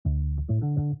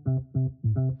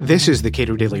This is the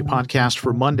Cato Daily Podcast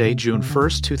for Monday, June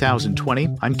 1st, 2020.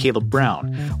 I'm Caleb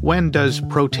Brown. When does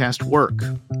protest work?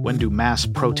 When do mass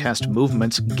protest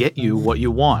movements get you what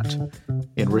you want?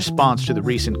 In response to the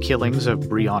recent killings of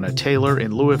Breonna Taylor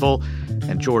in Louisville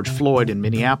and George Floyd in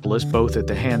Minneapolis, both at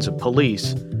the hands of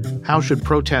police, how should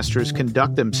protesters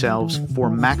conduct themselves for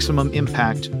maximum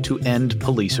impact to end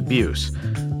police abuse?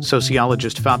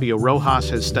 Sociologist Fabio Rojas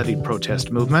has studied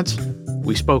protest movements.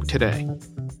 We spoke today.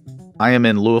 I am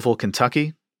in Louisville,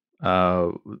 Kentucky.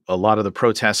 A lot of the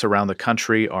protests around the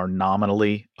country are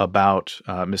nominally about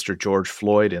Mr. George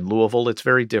Floyd in Louisville. It's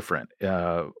very different.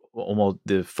 Almost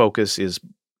the focus is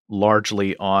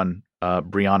largely on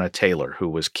Breonna Taylor, who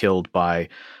was killed by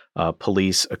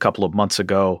police a couple of months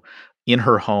ago in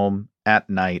her home at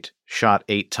night, shot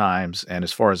 8 times. And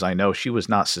as far as I know, she was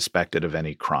not suspected of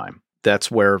any crime.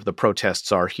 That's where the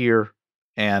protests are here.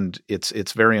 And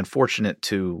it's very unfortunate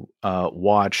to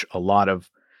watch a lot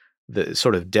of the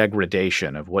sort of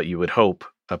degradation of what you would hope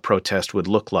a protest would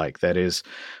look like. That is,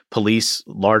 police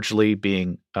largely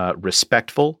being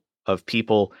respectful of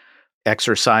people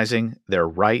exercising their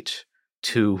right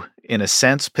to, in a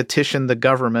sense, petition the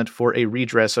government for a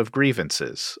redress of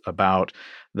grievances about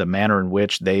the manner in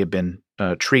which they have been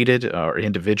treated, or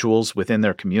individuals within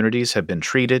their communities have been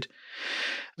treated.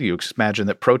 You imagine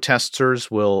that protesters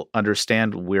will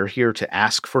understand we're here to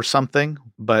ask for something,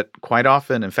 but quite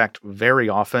often, in fact, very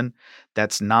often,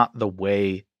 that's not the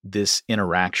way this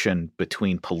interaction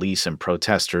between police and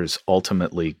protesters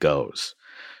ultimately goes.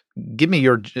 Give me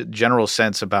your general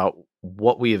sense about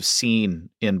what we have seen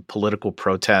in political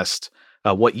protest,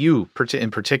 what you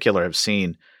in particular have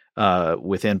seen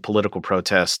within political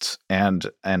protests, and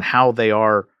how they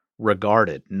are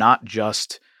regarded, not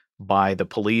just by the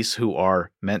police who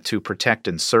are meant to protect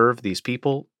and serve these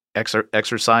people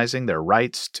exercising their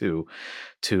rights to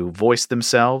voice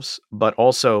themselves, but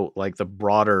also like the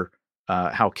broader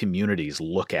how communities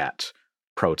look at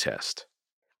protest.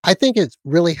 I think it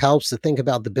really helps to think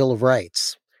about the Bill of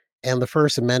Rights and the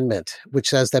First Amendment, which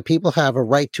says that people have a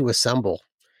right to assemble.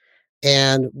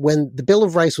 And when the Bill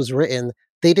of Rights was written,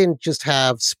 they didn't just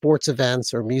have sports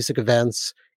events or music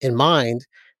events in mind.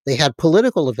 They had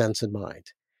political events in mind.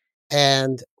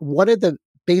 And one of the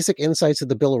basic insights of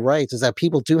the Bill of Rights is that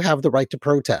people do have the right to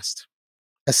protest.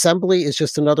 Assembly is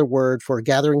just another word for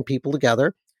gathering people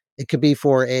together. It could be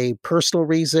for a personal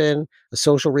reason, a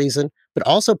social reason, but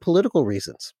also political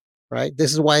reasons, right?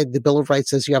 This is why the Bill of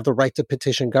Rights says you have the right to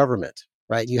petition government,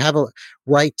 right? You have a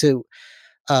right to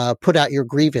put out your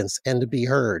grievance and to be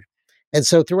heard. And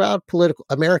so throughout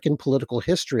American political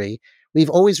history, we've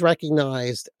always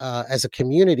recognized as a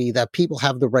community that people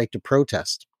have the right to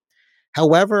protest.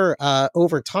 However,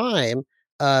 over time,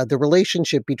 the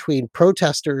relationship between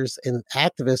protesters and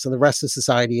activists and the rest of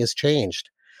society has changed.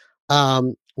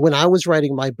 When I was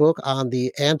writing my book on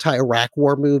the anti-Iraq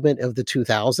war movement of the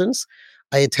 2000s,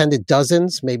 I attended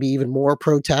dozens, maybe even more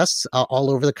protests all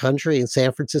over the country in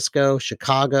San Francisco,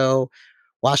 Chicago,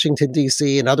 Washington,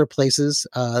 D.C., and other places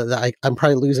that I'm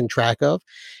probably losing track of.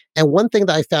 And one thing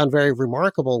that I found very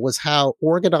remarkable was how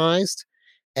organized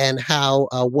and how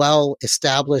well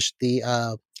established the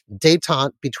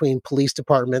détente between police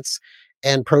departments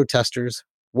and protesters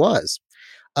was.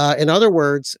 In other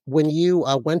words, when you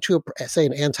went to, say,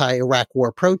 an anti-Iraq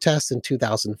war protest in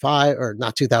 2005, or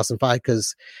not 2005,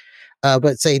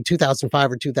 but say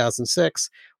 2005 or 2006,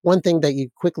 one thing that you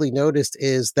quickly noticed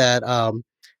is that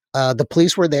the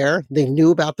police were there. They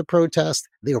knew about the protest.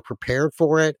 They were prepared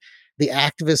for it. The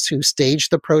activists who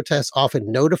staged the protest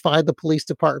often notified the police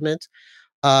department.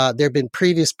 There have been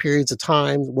previous periods of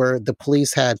time where the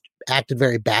police had acted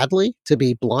very badly, to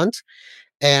be blunt.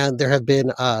 And there have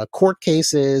been court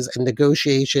cases and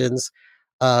negotiations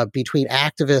between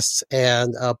activists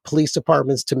and police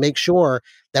departments to make sure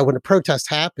that when a protest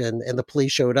happened and the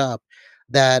police showed up,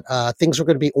 that things were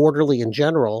going to be orderly in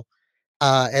general,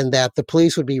 and that the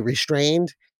police would be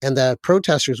restrained and the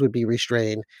protesters would be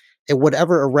restrained. And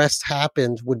whatever arrests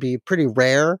happened would be pretty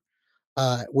rare.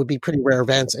 Would be pretty rare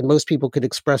events, and most people could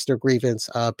express their grievance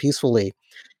peacefully.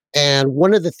 And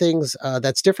one of the things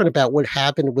that's different about what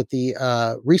happened with the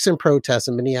recent protests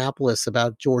in Minneapolis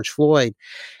about George Floyd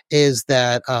is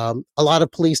that a lot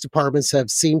of police departments have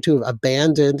seemed to have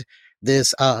abandoned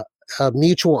this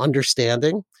mutual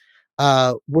understanding.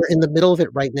 We're in the middle of it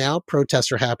right now.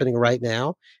 Protests are happening right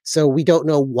now. So we don't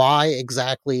know why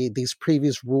exactly these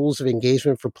previous rules of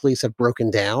engagement for police have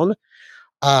broken down.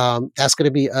 That's going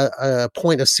to be a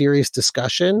point of serious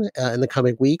discussion in the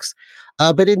coming weeks.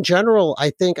 But in general,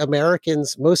 I think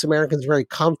most Americans are very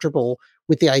comfortable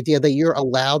with the idea that you're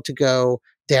allowed to go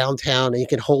downtown and you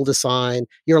can hold a sign.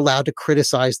 You're allowed to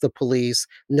criticize the police.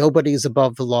 Nobody's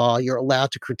above the law. You're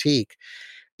allowed to critique.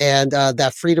 And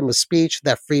that freedom of speech,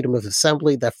 that freedom of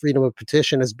assembly, that freedom of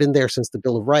petition has been there since the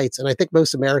Bill of Rights. And I think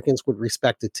most Americans would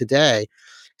respect it today.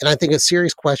 And I think a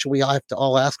serious question we all have to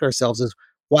all ask ourselves is,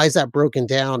 why is that broken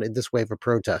down in this wave of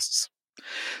protests?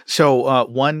 So,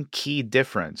 one key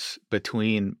difference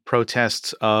between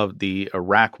protests of the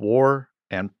Iraq War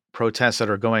and protests that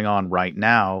are going on right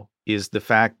now is the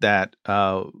fact that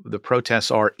the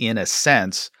protests are, in a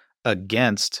sense,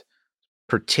 against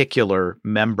particular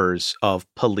members of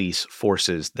police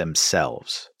forces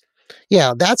themselves.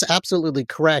 Yeah, that's absolutely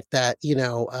correct. That,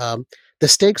 the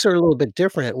stakes are a little bit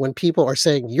different when people are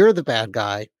saying you're the bad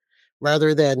guy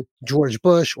rather than George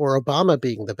Bush or Obama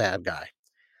being the bad guy.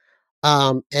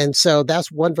 And so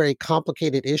that's one very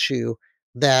complicated issue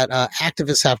that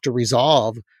activists have to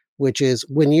resolve, which is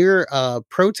when you're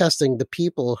protesting the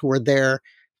people who are there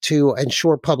to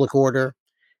ensure public order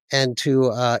and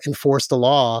to enforce the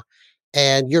law,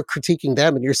 and you're critiquing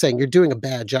them and you're saying you're doing a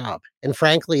bad job. And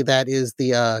frankly, that is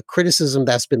the criticism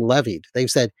that's been levied.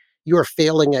 They've said you are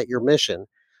failing at your mission.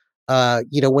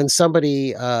 When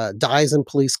somebody dies in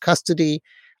police custody,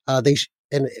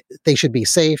 and they should be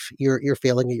safe. You're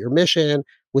failing at your mission.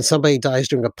 When somebody dies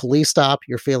during a police stop,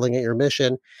 you're failing at your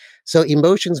mission. So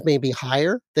emotions may be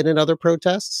higher than in other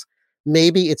protests.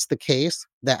 Maybe it's the case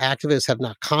that activists have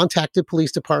not contacted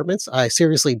police departments. I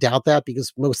seriously doubt that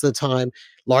because most of the time,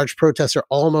 large protests are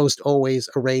almost always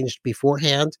arranged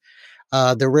beforehand.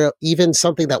 Even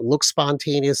something that looks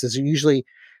spontaneous is usually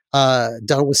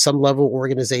done with some level of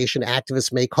organization.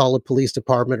 Activists may call a police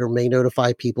department or may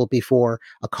notify people before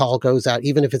a call goes out,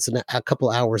 even if it's a couple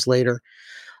hours later.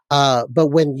 But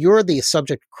when you're the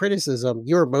subject of criticism,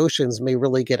 your emotions may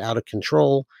really get out of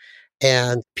control,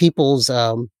 and people's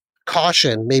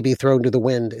caution may be thrown to the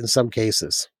wind in some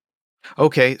cases.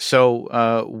 Okay,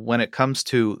 so when it comes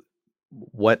to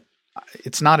what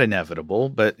it's not inevitable,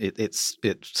 but it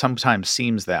sometimes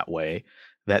seems that way,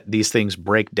 that these things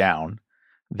break down,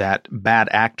 that bad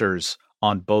actors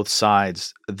on both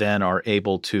sides then are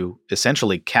able to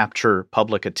essentially capture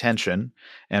public attention.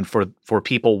 And for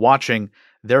people watching,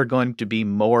 they're going to be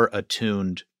more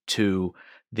attuned to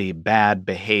the bad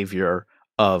behavior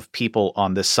of people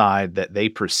on the side that they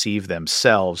perceive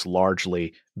themselves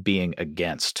largely being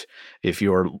against. If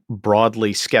you're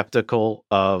broadly skeptical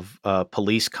of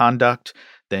police conduct,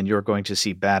 then you're going to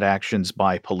see bad actions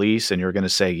by police and you're going to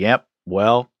say, yep,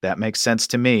 well, that makes sense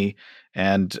to me.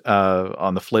 And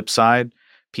on the flip side,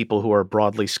 people who are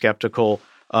broadly skeptical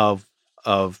of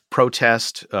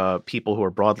protest, people who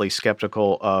are broadly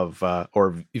skeptical of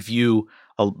or view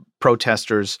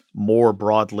protesters more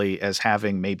broadly as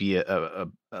having maybe a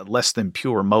less than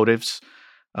pure motives,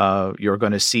 you're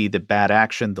going to see the bad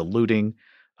action, the looting,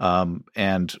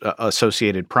 and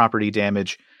associated property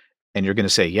damage, and you're going to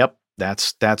say, "Yep,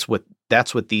 that's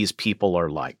what these people are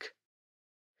like."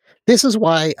 This is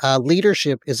why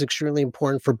leadership is extremely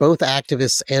important for both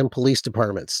activists and police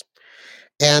departments.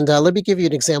 And let me give you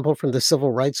an example from the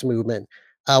civil rights movement.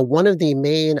 One of the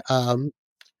main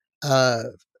uh,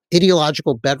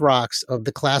 ideological bedrocks of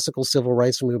the classical civil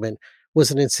rights movement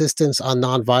was an insistence on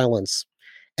nonviolence.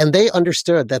 And they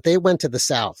understood that they went to the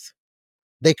South,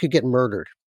 they could get murdered.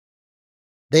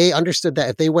 They understood that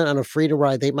if they went on a freedom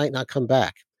ride, they might not come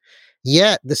back.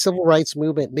 Yet the civil rights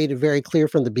movement made it very clear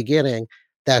from the beginning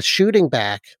that shooting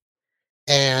back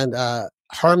and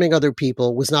harming other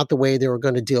people was not the way they were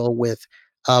going to deal with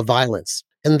violence.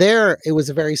 And there, it was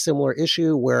a very similar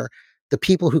issue where the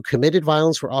people who committed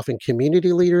violence were often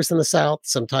community leaders in the South.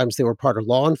 Sometimes they were part of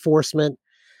law enforcement.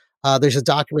 There's a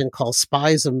document called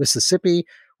Spies of Mississippi,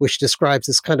 which describes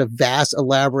this kind of vast,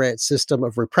 elaborate system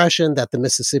of repression that the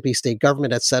Mississippi state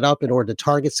government had set up in order to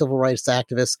target civil rights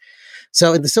activists.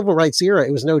 So in the civil rights era,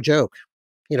 it was no joke.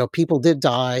 People did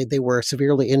die. They were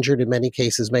severely injured in many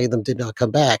cases. Many of them did not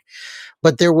come back.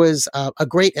 But there was a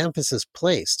great emphasis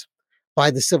placed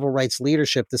by the civil rights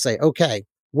leadership to say, okay,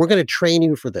 we're going to train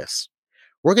you for this.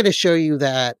 We're going to show you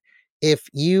that if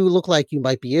you look like you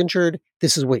might be injured,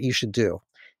 this is what you should do.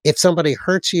 If somebody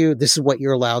hurts you, this is what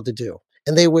you're allowed to do.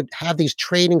 And they would have these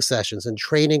training sessions and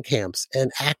training camps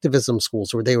and activism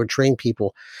schools where they would train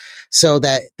people so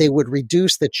that they would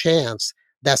reduce the chance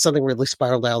that something really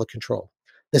spiraled out of control.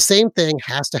 The same thing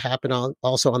has to happen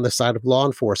also on the side of law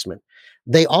enforcement.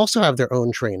 They also have their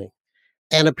own training.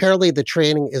 And apparently the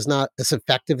training is not as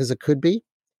effective as it could be.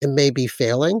 It may be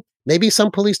failing. Maybe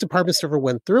some police departments never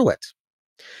went through it.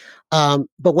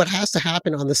 But what has to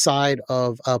happen on the side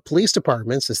of police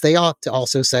departments is they ought to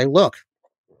also say, look,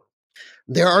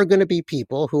 there are going to be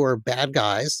people who are bad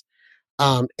guys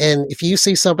And if you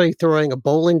see somebody throwing a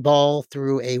bowling ball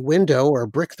through a window or a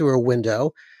brick through a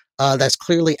window, that's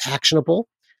clearly actionable.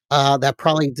 That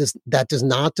probably does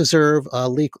not deserve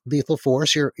lethal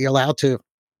force. You're allowed to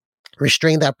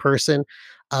restrain that person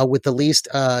with the least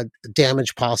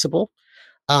damage possible.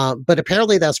 But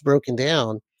apparently that's broken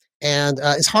down, and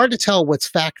it's hard to tell what's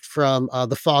fact from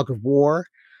the fog of war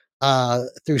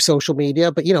through social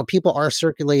media. But people are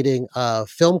circulating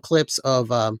film clips of,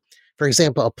 for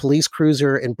example, a police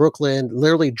cruiser in Brooklyn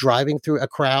literally driving through a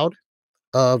crowd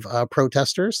of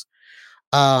protesters.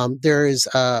 There is,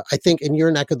 I think, in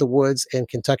your neck of the woods in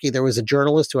Kentucky, there was a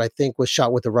journalist who I think was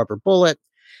shot with a rubber bullet.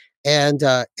 And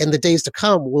in the days to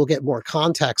come, we'll get more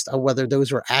context on whether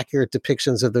those were accurate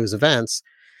depictions of those events.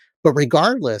 But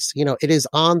regardless, it is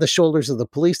on the shoulders of the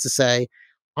police to say,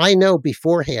 I know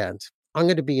beforehand I'm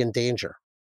going to be in danger.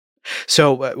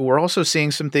 So we're also seeing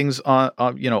some things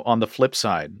on the flip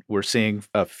side. We're seeing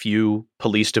a few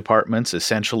police departments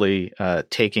essentially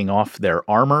taking off their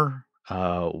armor,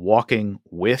 walking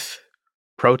with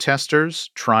protesters,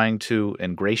 trying to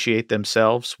ingratiate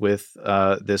themselves with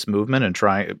this movement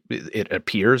and it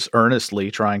appears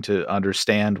earnestly trying to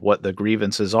understand what the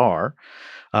grievances are.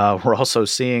 We're also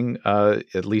seeing,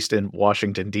 at least in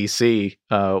Washington, D.C.,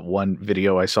 one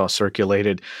video I saw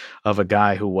circulated of a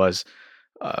guy who was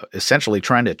essentially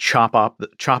trying to chop up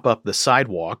the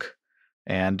sidewalk,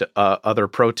 and other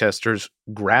protesters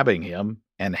grabbing him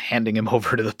and handing him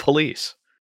over to the police.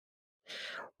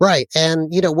 Right.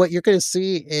 And, what you're going to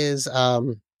see is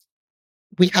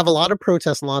we have a lot of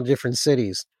protests in a lot of different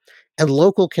cities, and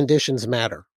local conditions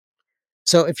matter.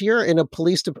 So if you're in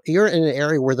you're in an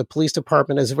area where the police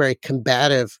department has a very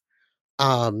combative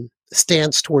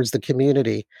stance towards the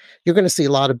community, you're going to see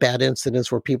a lot of bad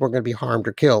incidents where people are going to be harmed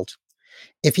or killed.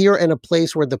 If you're in a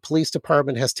place where the police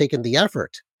department has taken the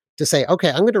effort to say, okay,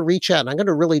 I'm going to reach out and I'm going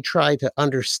to really try to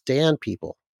understand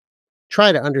people,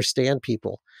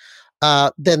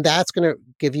 then that's going to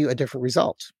give you a different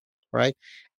result, right?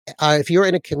 If you're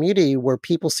in a community where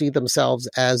people see themselves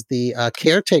as the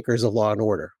caretakers of law and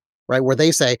order, right, where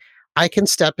they say, I can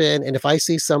step in, and if I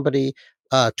see somebody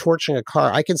torching a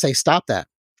car, I can say, stop that.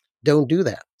 Don't do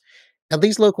that. And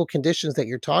these local conditions that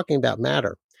you're talking about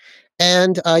matter.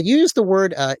 And you used the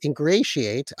word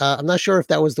ingratiate. I'm not sure if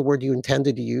that was the word you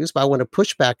intended to use, but I want to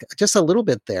push back just a little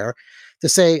bit there to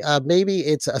say maybe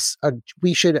it's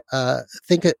we should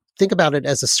think about it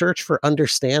as a search for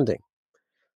understanding.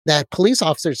 That police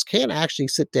officers can actually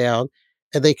sit down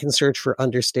and they can search for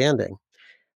understanding.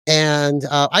 And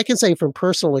I can say from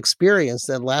personal experience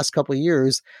that the last couple of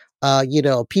years,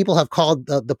 people have called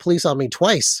the police on me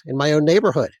twice in my own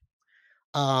neighborhood.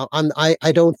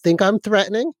 I don't think I'm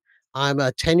threatening. I'm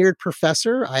a tenured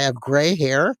professor. I have gray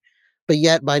hair, but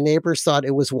yet my neighbors thought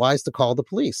it was wise to call the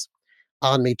police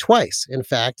on me twice, in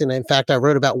fact. And in fact, I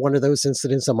wrote about one of those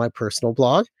incidents on my personal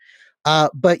blog.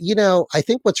 But I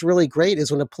think what's really great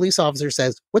is when a police officer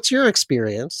says, "What's your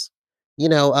experience?" We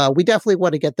definitely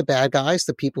want to get the bad guys,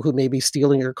 the people who may be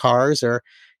stealing your cars or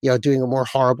doing more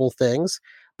horrible things.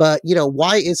 But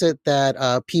why is it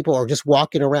that people are just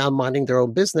walking around minding their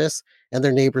own business and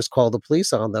their neighbors call the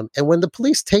police on them? And when the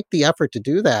police take the effort to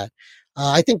do that,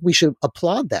 I think we should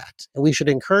applaud that and we should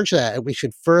encourage that and we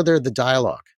should further the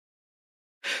dialogue.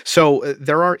 So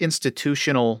there are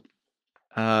institutional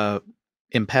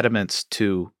impediments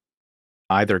to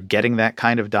either getting that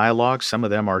kind of dialogue. Some of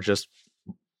them are just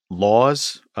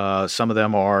laws. Some of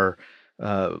them are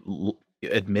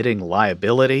admitting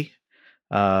liability,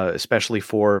 especially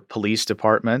for police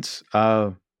departments.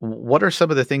 What are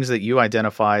some of the things that you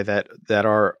identify that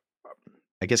are,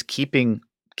 I guess, keeping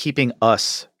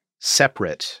us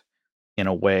separate in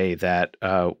a way that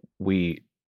we,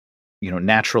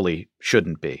 naturally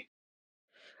shouldn't be?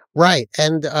 Right.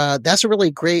 And that's a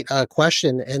really great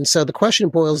question. And so the question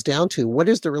boils down to what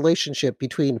is the relationship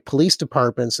between police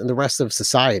departments and the rest of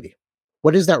society?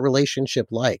 What is that relationship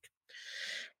like?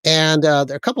 And there are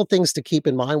a couple of things to keep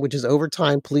in mind, which is over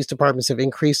time, police departments have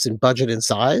increased in budget and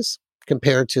size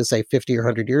compared to, say, 50 or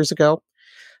 100 years ago.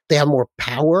 They have more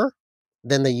power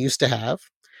than they used to have.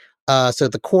 So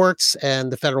the courts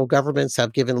and the federal governments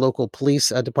have given local police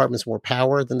departments more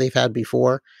power than they've had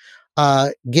before.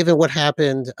 Given what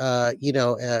happened,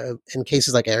 in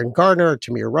cases like Aaron Gardner, or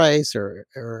Tamir Rice, or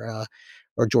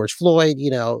George Floyd,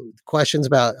 questions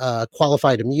about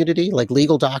qualified immunity, like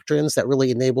legal doctrines that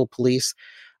really enable police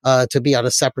to be on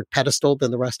a separate pedestal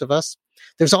than the rest of us.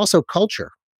 There's also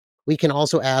culture. We can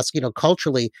also ask,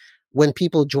 culturally, when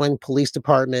people join police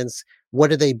departments, what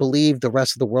do they believe the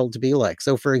rest of the world to be like?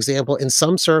 So, for example, in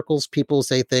some circles, people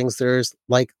say things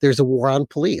there's a war on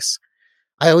police.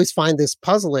 I always find this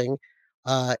puzzling.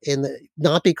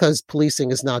 Not because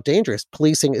policing is not dangerous.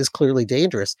 Policing is clearly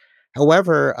dangerous.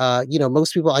 However,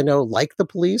 most people I know like the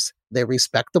police. They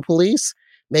respect the police.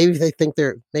 Maybe they think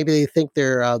there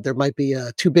might be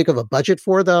too big of a budget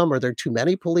for them, or there are too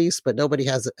many police. But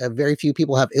very few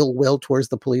people have ill will towards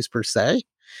the police per se.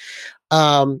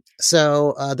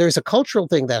 So there's a cultural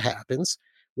thing that happens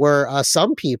where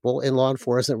some people in law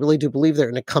enforcement really do believe they're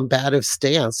in a combative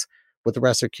stance with the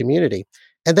rest of the community.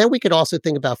 And then we could also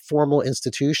think about formal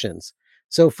institutions.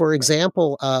 So, for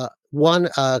example, one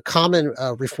common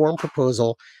reform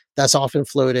proposal that's often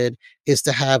floated is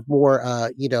to have more,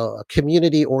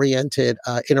 community-oriented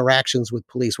interactions with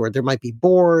police, where there might be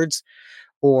boards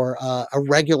or a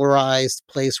regularized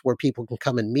place where people can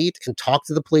come and meet and talk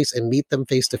to the police and meet them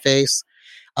face to face.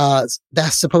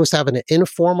 That's supposed to have an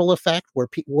informal effect where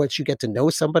once you get to know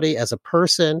somebody as a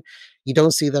person, you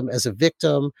don't see them as a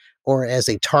victim or as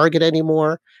a target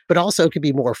anymore. But also, it could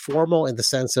be more formal in the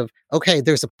sense of, okay,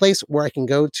 there's a place where I can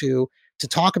go to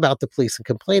talk about the police and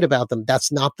complain about them.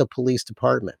 That's not the police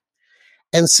department.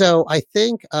 And so I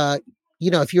think,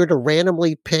 if you were to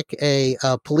randomly pick a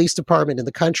police department in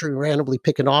the country, randomly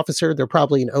pick an officer, they're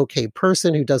probably an okay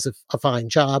person who does a fine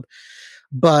job.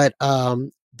 But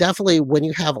definitely, when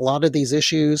you have a lot of these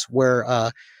issues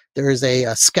where there is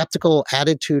a skeptical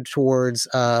attitude towards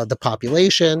the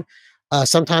population,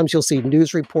 sometimes you'll see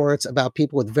news reports about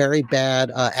people with very bad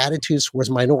attitudes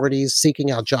towards minorities seeking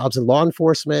out jobs in law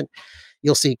enforcement.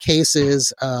 You'll see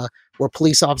cases where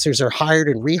police officers are hired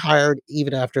and rehired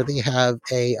even after they have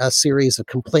a series of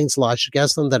complaints lodged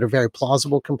against them that are very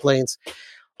plausible complaints.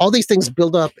 All these things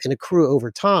build up and accrue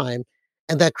over time,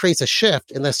 and that creates a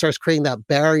shift, and that starts creating that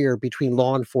barrier between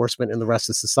law enforcement and the rest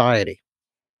of society.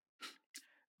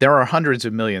 There are hundreds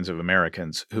of millions of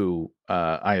Americans who,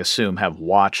 I assume, have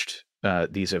watched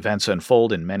these events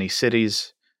unfold in many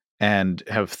cities and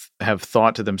have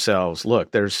thought to themselves,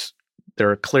 "Look, there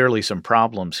are clearly some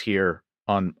problems here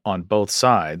on both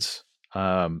sides."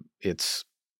 It's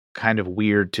kind of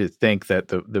weird to think that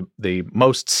the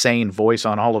most sane voice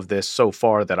on all of this so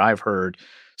far that I've heard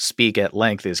speak at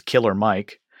length is Killer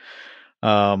Mike.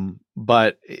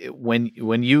 But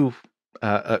when you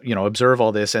observe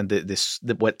all this and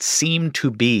what seem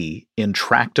to be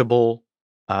intractable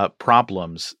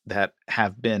problems that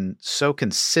have been so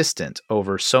consistent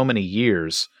over so many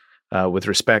years with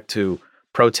respect to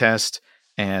protest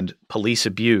and police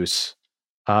abuse,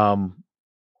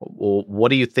 what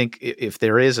do you think, if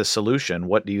there is a solution,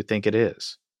 what do you think it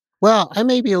is? Well, I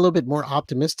may be a little bit more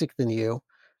optimistic than you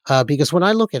because when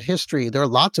I look at history, there are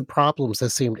lots of problems that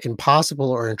seemed impossible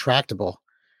or intractable.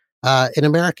 In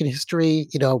American history,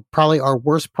 probably our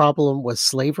worst problem was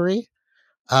slavery,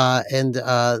 and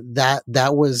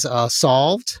that was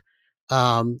solved.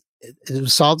 It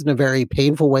was solved in a very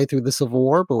painful way through the Civil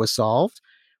War, but was solved.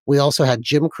 We also had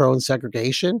Jim Crow and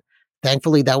segregation.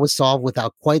 Thankfully, that was solved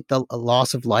without quite the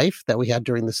loss of life that we had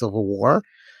during the Civil War.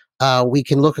 We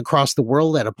can look across the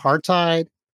world at apartheid,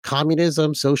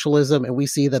 communism, socialism, and we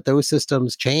see that those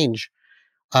systems change.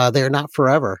 They're not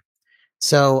forever.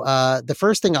 So the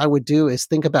first thing I would do is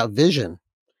think about vision.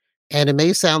 And it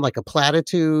may sound like a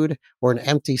platitude or an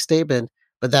empty statement,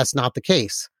 but that's not the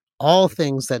case. All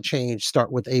things that change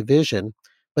start with a vision.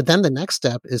 But then the next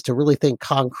step is to really think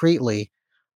concretely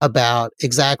about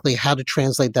exactly how to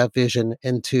translate that vision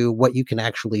into what you can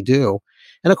actually do.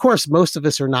 And of course, most of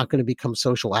us are not going to become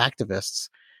social activists.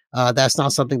 That's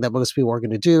not something that most people are going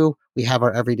to do. We have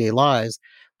our everyday lives.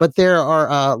 But there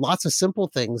are lots of simple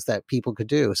things that people could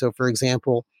do. So, for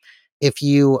example, if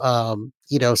you,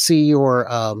 see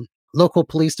your local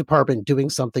police department doing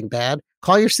something bad,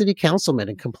 call your city councilman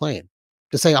and complain.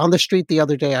 To say, on the street the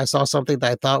other day, I saw something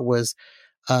that I thought was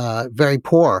very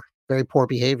poor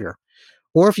behavior.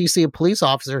 Or if you see a police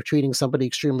officer treating somebody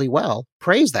extremely well,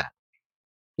 praise that.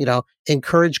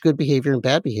 Encourage good behavior and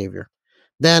bad behavior.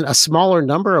 Then a smaller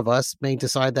number of us may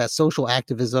decide that social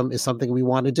activism is something we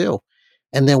want to do.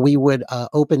 And then we would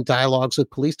open dialogues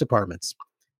with police departments.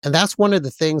 And that's one of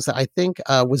the things that I think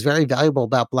was very valuable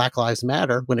about Black Lives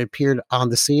Matter when it appeared on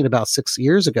the scene about 6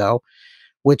 years ago,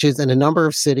 which is in a number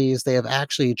of cities, they have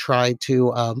actually tried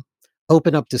to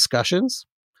open up discussions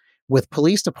with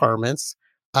police departments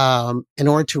in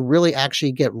order to really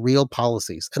actually get real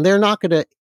policies. And they're not going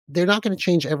to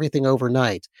change everything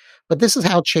overnight, but this is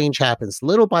how change happens.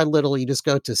 Little by little, you just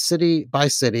go to city by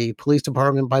city, police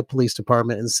department by police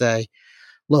department, and say,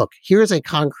 look, here's a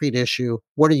concrete issue.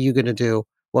 What are you going to do?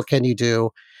 What can you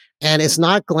do? And it's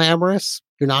not glamorous.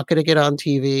 You're not going to get on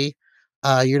TV.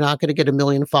 You're not going to get 1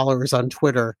 million followers on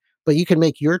Twitter, but you can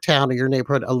make your town or your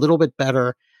neighborhood a little bit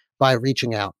better by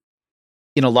reaching out.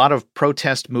 In a lot of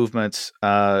protest movements,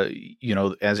 as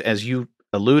you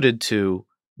alluded to,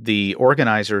 the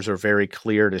organizers are very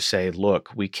clear to say, look,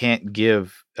 we can't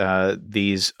give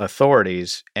these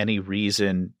authorities any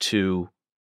reason to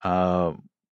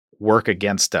work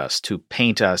against us, to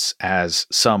paint us as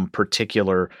some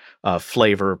particular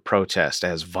flavor of protest,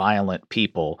 as violent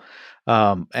people.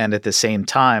 And at the same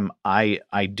time,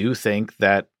 I do think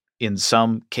that in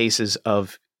some cases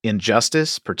of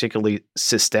injustice, particularly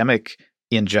systemic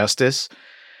injustice,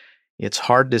 it's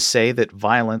hard to say that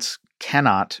violence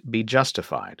cannot be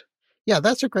justified. Yeah,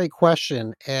 that's a great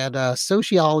question. And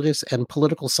sociologists and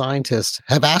political scientists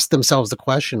have asked themselves the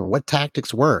question, what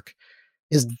tactics work?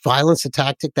 Is violence a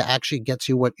tactic that actually gets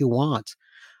you what you want?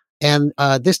 And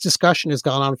this discussion has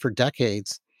gone on for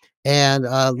decades. And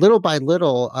little by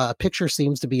little, a picture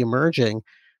seems to be emerging,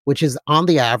 which is on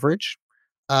the average,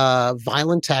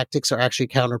 violent tactics are actually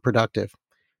counterproductive.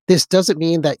 This doesn't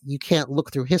mean that you can't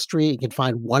look through history. You can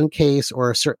find one case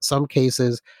or some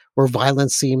cases where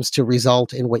violence seems to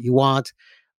result in what you want.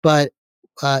 But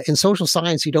in social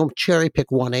science, you don't cherry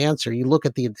pick one answer. You look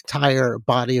at the entire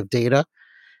body of data.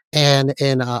 And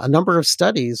in a number of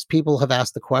studies, people have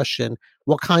asked the question,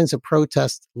 what kinds of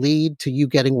protests lead to you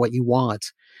getting what you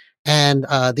want? And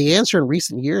the answer in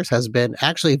recent years has been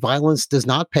actually violence does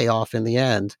not pay off in the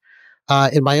end.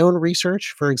 In my own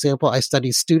research, for example, I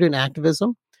studied student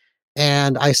activism.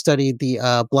 And I studied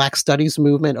the Black Studies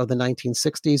movement of the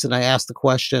 1960s. And I asked the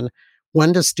question,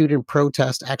 when does student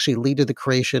protest actually lead to the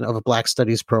creation of a Black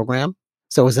Studies program?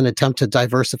 So it was an attempt to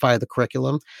diversify the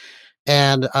curriculum.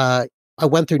 And I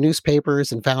went through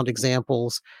newspapers and found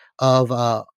examples of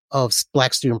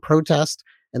Black student protest.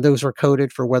 And those were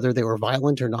coded for whether they were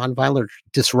violent or nonviolent or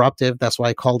disruptive. That's why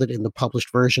I called it in the published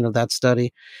version of that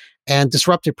study. And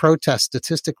disruptive protests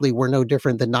statistically were no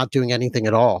different than not doing anything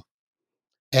at all.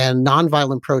 And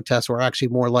nonviolent protests were actually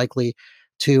more likely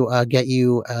to get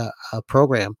you a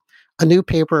program. A new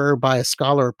paper by a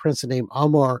scholar at Princeton named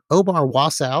Omar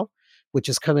Wasow, which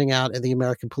is coming out in the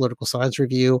American Political Science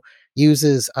Review,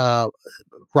 uses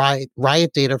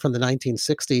riot data from the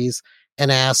 1960s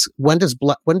and asks, when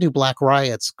do Black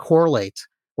riots correlate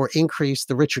or increase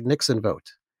the Richard Nixon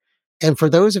vote? And for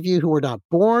those of you who were not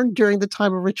born during the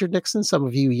time of Richard Nixon, some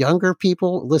of you younger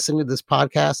people listening to this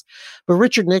podcast, but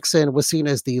Richard Nixon was seen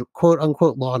as the quote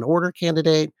unquote law and order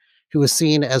candidate who was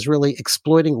seen as really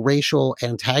exploiting racial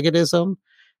antagonism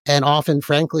and often,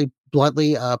 frankly,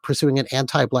 bluntly pursuing an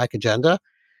anti-Black agenda.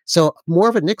 So more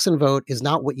of a Nixon vote is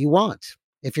not what you want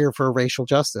if you're for racial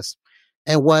justice.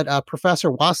 And what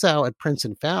Professor Wasow at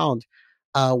Princeton found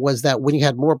was that when you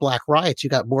had more Black riots, you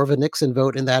got more of a Nixon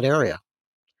vote in that area.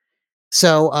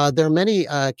 So there are many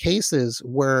cases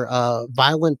where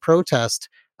violent protest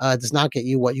does not get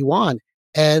you what you want.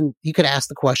 And you could ask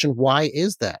the question, why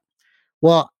is that?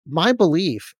 Well, my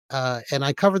belief, and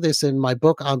I cover this in my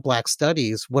book on Black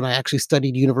Studies, when I actually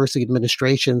studied university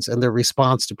administrations and their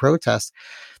response to protests,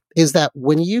 is that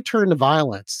when you turn to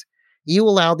violence, you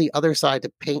allow the other side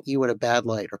to paint you in a bad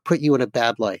light or put you in a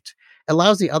bad light. It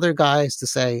allows the other guys to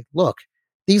say, look,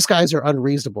 these guys are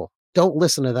unreasonable. Don't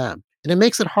listen to them. And it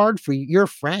makes it hard for your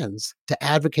friends to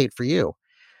advocate for you.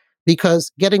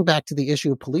 Because getting back to the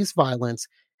issue of police violence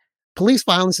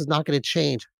is not going to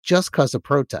change just because of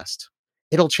protest.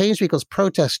 It'll change because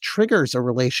protest triggers a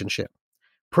relationship.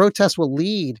 Protest will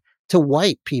lead to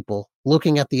white people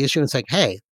looking at the issue and saying,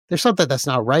 hey, there's something that's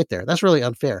not right there. That's really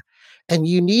unfair. And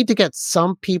you need to get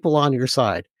some people on your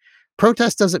side.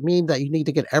 Protest doesn't mean that you need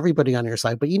to get everybody on your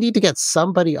side, but you need to get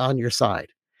somebody on your side.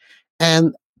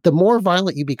 And the more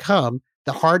violent you become,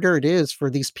 the harder it is for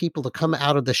these people to come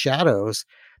out of the shadows,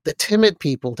 the timid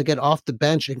people to get off the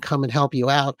bench and come and help you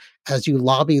out as you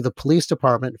lobby the police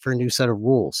department for a new set of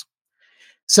rules.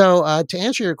 So to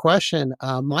answer your question,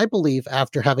 my belief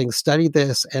after having studied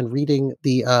this and reading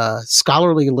the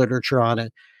scholarly literature on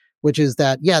it, which is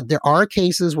that, yeah, there are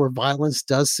cases where violence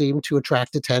does seem to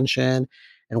attract attention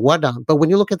and whatnot. But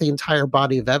when you look at the entire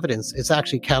body of evidence, it's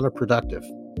actually counterproductive.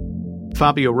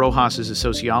 Fabio Rojas is a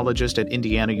sociologist at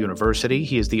Indiana University.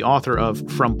 He is the author of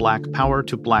From Black Power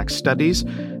to Black Studies,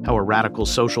 How a Radical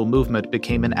Social Movement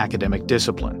Became an Academic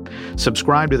Discipline.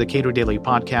 Subscribe to the Cato Daily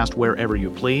Podcast wherever you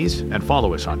please, and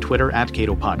follow us on Twitter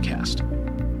 @Cato Podcast.